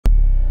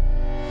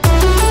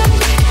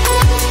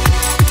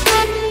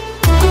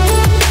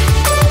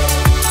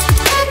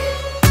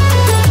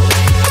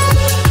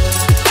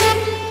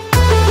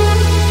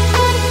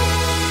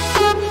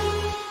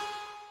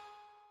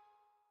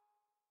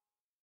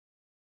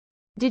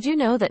Did you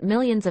know that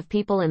millions of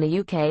people in the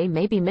UK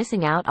may be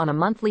missing out on a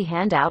monthly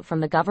handout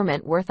from the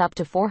government worth up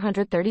to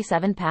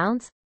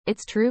 £437?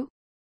 It's true.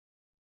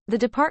 The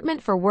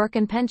Department for Work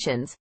and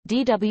Pensions,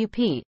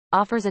 DWP,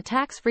 offers a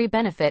tax-free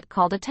benefit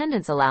called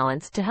attendance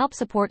allowance to help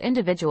support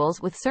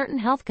individuals with certain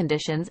health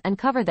conditions and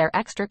cover their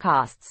extra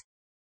costs.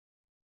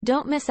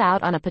 Don't miss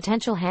out on a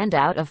potential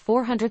handout of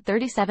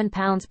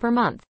 £437 per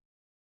month.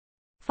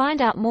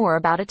 Find out more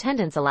about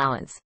attendance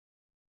allowance.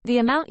 The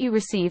amount you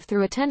receive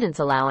through attendance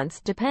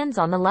allowance depends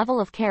on the level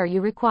of care you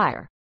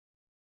require.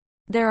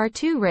 There are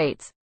two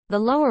rates. The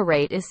lower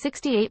rate is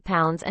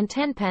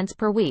 £68.10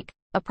 per week,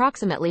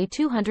 approximately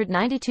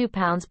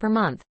 £292 per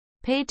month,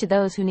 paid to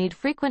those who need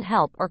frequent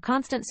help or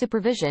constant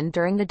supervision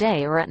during the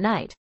day or at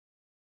night.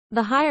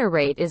 The higher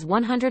rate is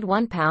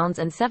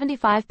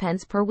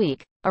 £101.75 per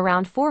week,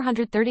 around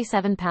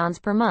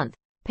 £437 per month,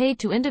 paid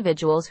to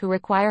individuals who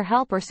require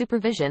help or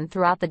supervision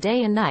throughout the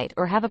day and night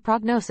or have a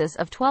prognosis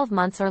of 12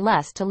 months or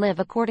less to live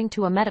according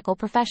to a medical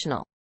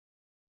professional.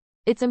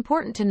 It's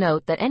important to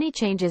note that any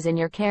changes in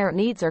your care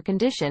needs or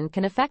condition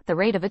can affect the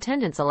rate of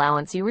attendance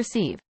allowance you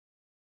receive.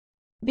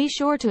 Be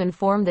sure to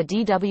inform the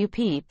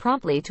DWP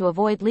promptly to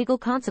avoid legal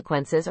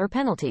consequences or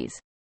penalties.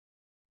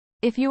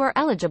 If you are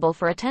eligible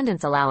for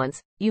attendance allowance,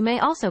 you may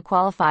also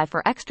qualify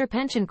for extra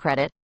pension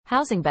credit,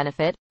 housing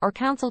benefit, or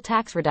council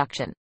tax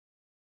reduction.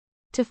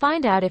 To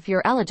find out if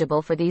you're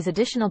eligible for these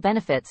additional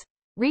benefits,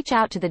 reach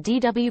out to the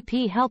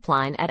DWP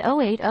helpline at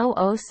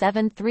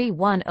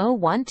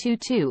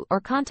 080073101122 or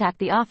contact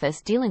the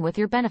office dealing with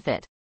your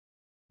benefit.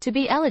 To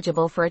be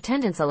eligible for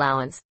attendance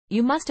allowance,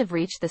 you must have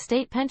reached the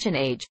state pension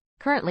age,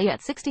 currently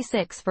at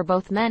 66 for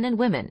both men and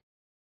women.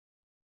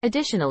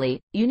 Additionally,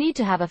 you need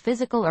to have a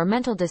physical or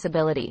mental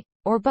disability,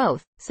 or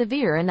both,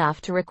 severe enough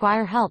to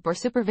require help or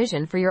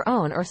supervision for your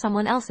own or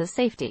someone else's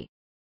safety.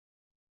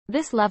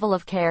 This level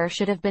of care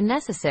should have been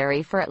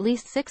necessary for at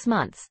least 6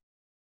 months.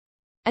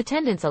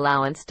 Attendance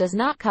allowance does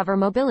not cover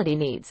mobility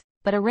needs,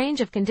 but a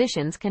range of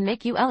conditions can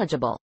make you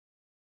eligible.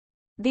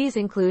 These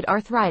include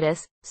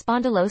arthritis,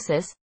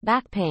 spondylosis,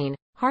 back pain,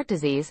 heart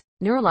disease,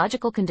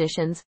 neurological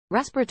conditions,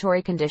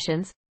 respiratory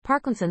conditions,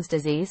 Parkinson's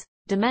disease,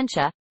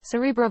 dementia,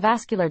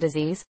 cerebrovascular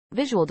disease,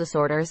 visual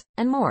disorders,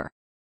 and more.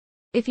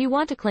 If you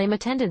want to claim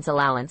attendance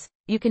allowance,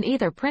 you can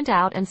either print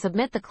out and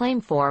submit the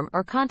claim form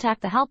or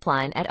contact the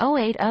helpline at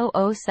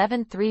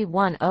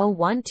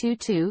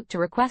 080073101122 to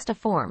request a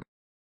form.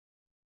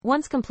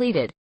 Once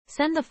completed,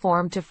 send the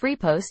form to Free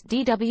Post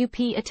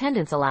DWP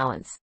Attendance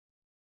Allowance.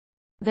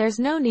 There's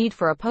no need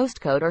for a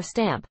postcode or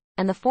stamp,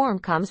 and the form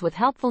comes with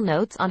helpful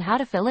notes on how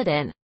to fill it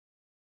in.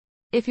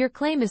 If your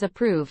claim is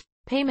approved,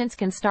 payments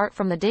can start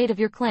from the date of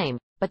your claim,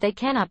 but they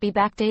cannot be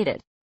backdated.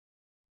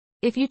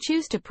 If you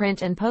choose to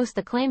print and post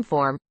the claim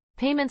form,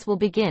 payments will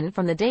begin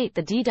from the date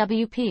the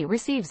DWP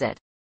receives it.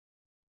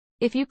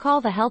 If you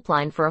call the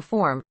helpline for a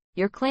form,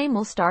 your claim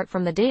will start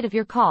from the date of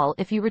your call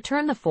if you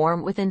return the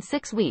form within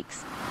 6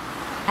 weeks.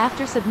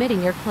 After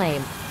submitting your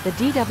claim, the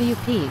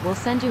DWP will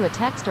send you a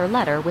text or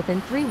letter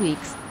within 3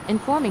 weeks,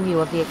 informing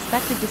you of the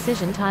expected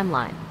decision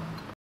timeline.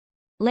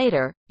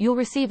 Later, you'll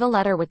receive a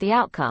letter with the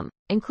outcome,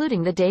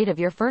 including the date of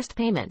your first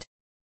payment.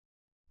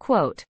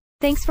 Quote,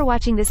 Thanks for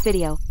watching this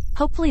video.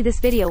 Hopefully this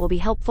video will be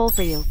helpful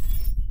for you.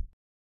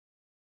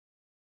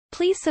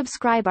 Please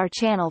subscribe our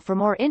channel for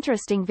more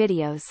interesting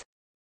videos.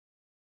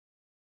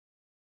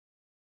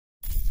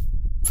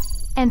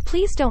 And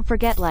please don't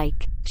forget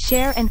like,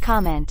 share and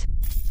comment.